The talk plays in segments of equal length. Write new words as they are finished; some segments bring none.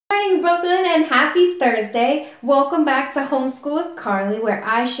morning, Brooklyn, and happy Thursday. Welcome back to Homeschool with Carly, where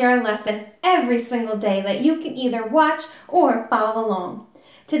I share a lesson every single day that you can either watch or follow along.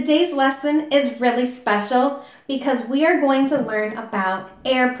 Today's lesson is really special because we are going to learn about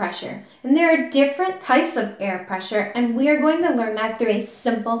air pressure. And there are different types of air pressure, and we are going to learn that through a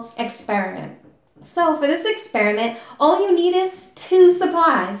simple experiment. So for this experiment, all you need is two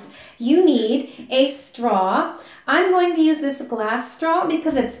supplies. You need a straw. I'm going to use this glass straw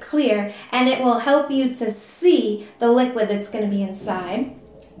because it's clear and it will help you to see the liquid that's going to be inside.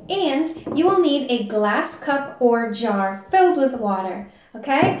 And you will need a glass cup or jar filled with water.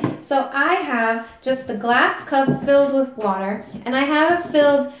 Okay, so I have just the glass cup filled with water, and I have it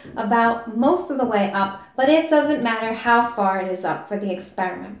filled about most of the way up, but it doesn't matter how far it is up for the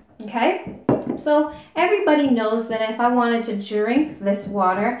experiment. Okay, so everybody knows that if I wanted to drink this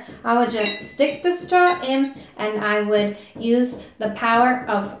water, I would just stick the straw in and I would use the power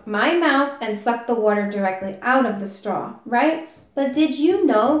of my mouth and suck the water directly out of the straw, right? But did you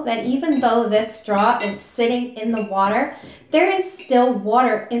know that even though this straw is sitting in the water, there is still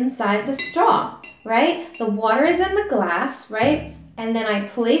water inside the straw, right? The water is in the glass, right? And then I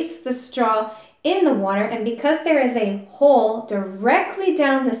place the straw in the water, and because there is a hole directly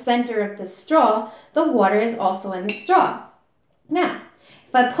down the center of the straw, the water is also in the straw. Now,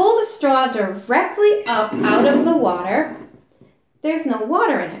 if I pull the straw directly up out of the water, there's no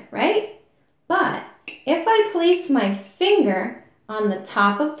water in it, right? But if I place my finger on the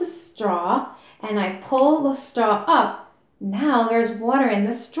top of the straw and I pull the straw up, now there's water in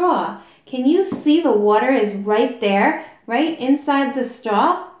the straw. Can you see the water is right there, right inside the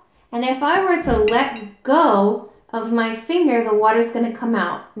straw? And if I were to let go of my finger, the water's going to come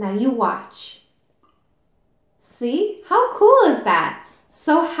out. Now you watch. See? How cool is that?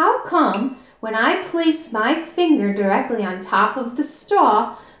 So how come when I place my finger directly on top of the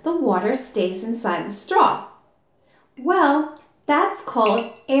straw, the water stays inside the straw? Well, that's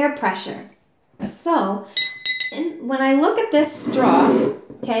called air pressure. So when I look at this straw,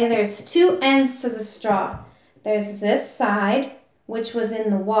 okay, there's two ends to the straw. There's this side, which was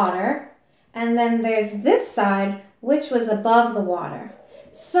in the water, and then there's this side, which was above the water.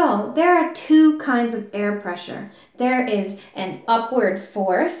 So there are two kinds of air pressure. There is an upward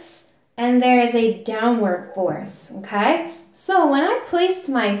force, and there is a downward force, okay? So when I placed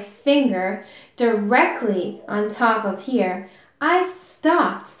my finger directly on top of here, I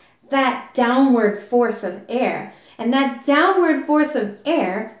stopped that downward force of air. And that downward force of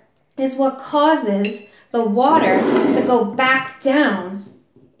air is what causes the water to go back down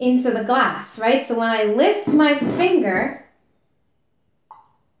into the glass, right? So when I lift my finger,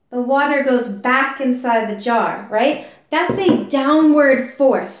 the water goes back inside the jar, right? That's a downward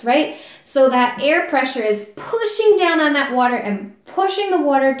force, right? So that air pressure is pushing down on that water and pushing the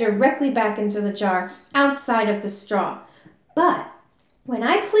water directly back into the jar outside of the straw. But when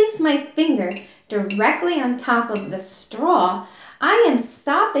I place my finger directly on top of the straw, I am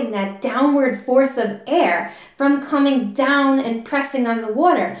stopping that downward force of air from coming down and pressing on the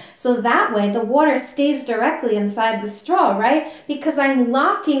water. So that way the water stays directly inside the straw, right? Because I'm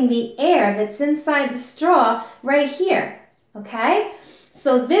locking the air that's inside the straw right here, okay?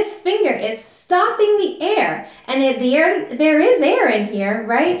 So this finger is stopping the air, and there is air in here,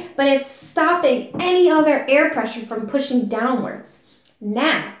 right? But it's stopping any other air pressure from pushing downwards.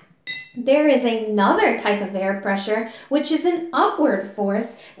 Now, there is another type of air pressure, which is an upward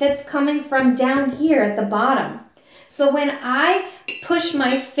force that's coming from down here at the bottom. So when I push my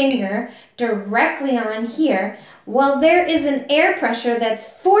finger directly on here, well, there is an air pressure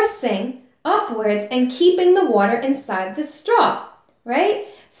that's forcing upwards and keeping the water inside the straw, right?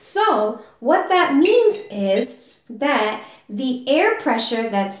 So what that means is that the air pressure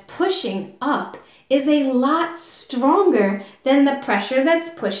that's pushing up is a lot stronger than the pressure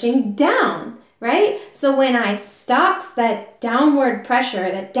that's pushing down, right? So when I stopped that downward pressure,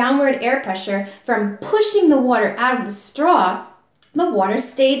 that downward air pressure from pushing the water out of the straw, the water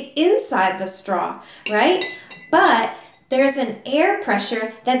stayed inside the straw, right? But there's an air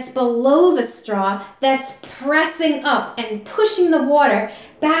pressure that's below the straw that's pressing up and pushing the water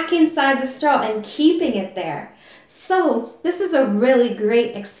back inside the straw and keeping it there. So this is a really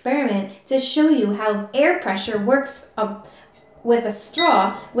great experiment to show you how air pressure works with a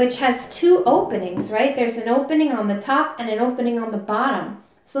straw, which has two openings, right? There's an opening on the top and an opening on the bottom.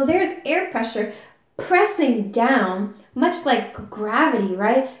 So there's air pressure pressing down, much like gravity,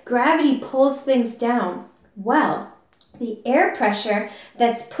 right? Gravity pulls things down. Well, the air pressure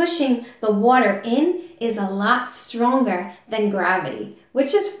that's pushing the water in is a lot stronger than gravity,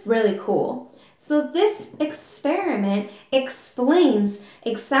 which is really cool. So this experiment explains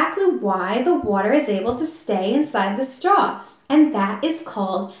exactly why the water is able to stay inside the straw. And that is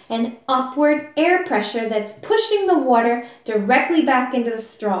called an upward air pressure that's pushing the water directly back into the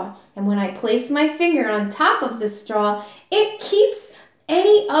straw. And when I place my finger on top of the straw, it keeps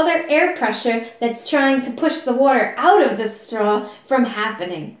any other air pressure that's trying to push the water out of the straw from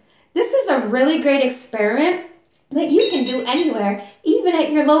happening. This is a really great experiment that you can do anywhere, even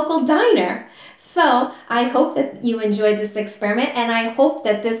at your local diner. So I hope that you enjoyed this experiment, and I hope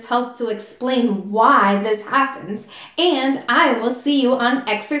that this helped to explain why this happens. And I will see you on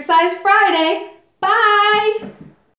Exercise Friday. Bye!